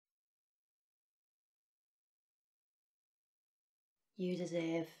You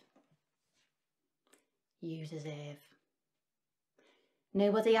deserve. You deserve.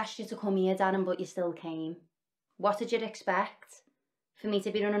 Nobody asked you to come here, Darren, but you still came. What did you expect? For me to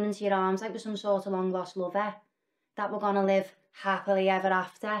be running into your arms like we're some sort of long-lost lover? That we're gonna live happily ever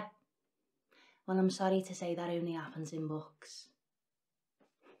after? Well, I'm sorry to say that only happens in books.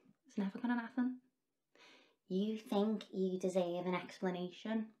 It's never gonna happen. You think you deserve an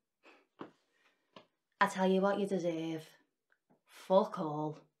explanation? I tell you what you deserve. Fuck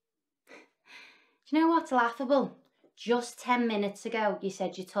all. Do you know what's laughable? Just 10 minutes ago, you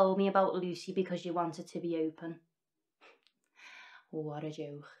said you told me about Lucy because you wanted to be open. What a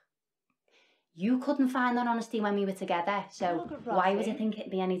joke. You couldn't find that honesty when we were together, so why would you think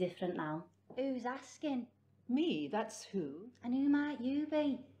it'd be any different now? Who's asking? Me, that's who. And who might you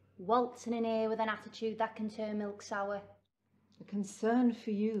be? Waltzing in here with an attitude that can turn milk sour. A concern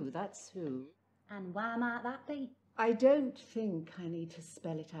for you, that's who. And why might that be? I don't think I need to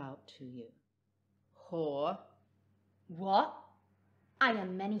spell it out to you. Whore. What? I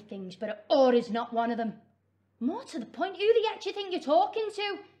am many things, but a whore is not one of them. More to the point, who the heck do you think you're talking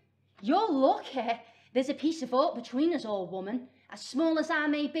to? You're lucky. There's a piece of art between us all, woman. As small as I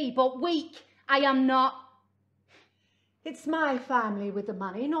may be, but weak, I am not. It's my family with the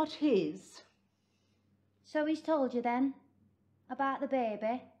money, not his. So he's told you then? About the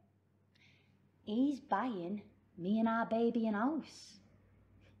baby? He's buying me and our baby a house.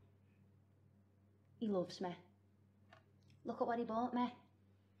 He loves me. Look at what he bought me.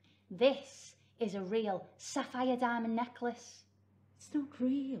 This is a real sapphire diamond necklace. It's not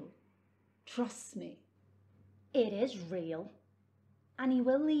real. Trust me. It is real. And he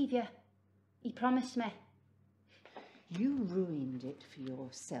will leave you. He promised me. You ruined it for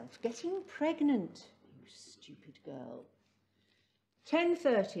yourself, getting pregnant, you stupid girl.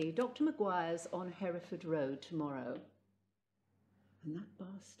 10:30, Dr. Maguire's on Hereford Road tomorrow. And that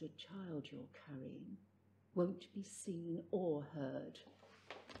bastard child you're carrying won't be seen or heard.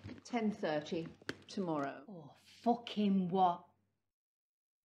 10:30 tomorrow. Oh, fucking what?